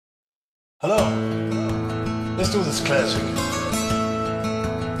Hello, let's do this classic.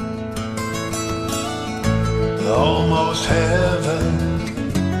 Almost heaven,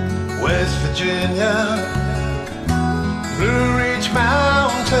 West Virginia, Blue Ridge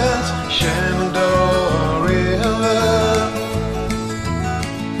Mountains, Shenandoah River.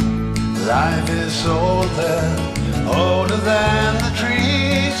 Life is older, older than the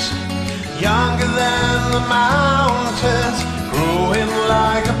trees, younger than the mountains, growing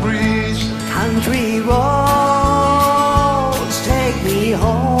like a breeze. Country roads take me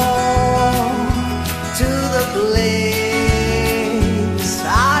home to the place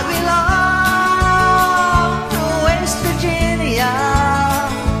I belong, to West Virginia.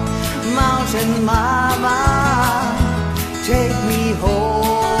 Mountain mama, take me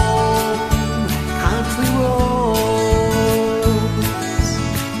home. Country roads,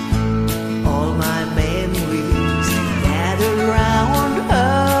 all my memories gather round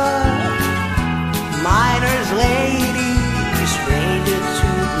her. Miner's lady, stranger to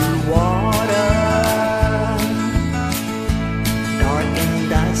the water, dark and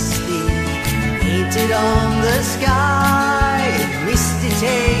dusty, painted on the sky, misty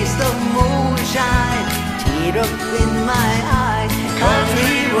taste of moonshine, tear up in my eye.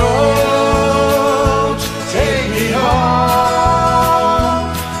 Country roads, take me home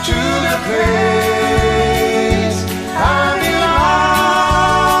to the place I belong.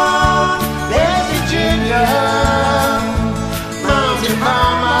 West Virginia, Mountain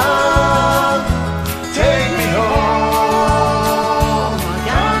Mama, take me home.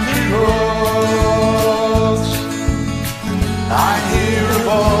 Country roads, I hear a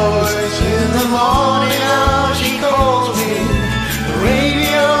voice in the morning, how she calls me. The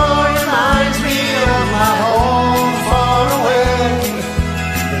radio reminds me of my home far away.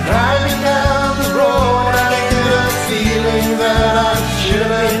 Driving down the road, I get a feeling that I should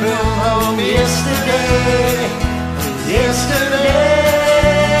have been home yesterday.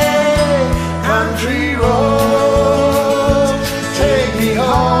 Country roads, take me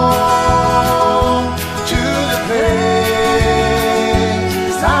home to the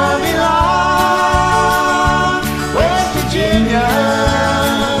place I belong. West Virginia,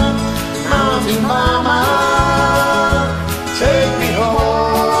 Mountain Mama, take me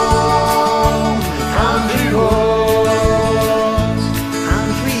home. Country roads,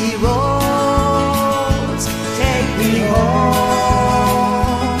 Country roads, take me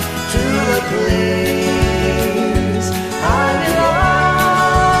home to the place I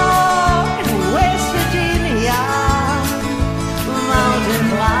belong. West Virginia, Mountain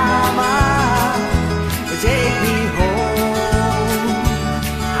Mama, take me home.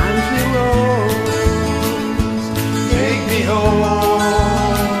 Country roads, take me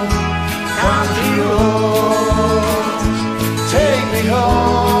home. Country roads, take me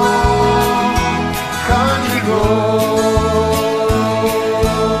home. Country roads.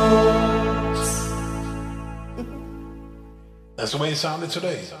 That's the way it sounded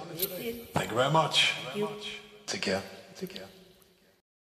today. Thank you very much. Take care.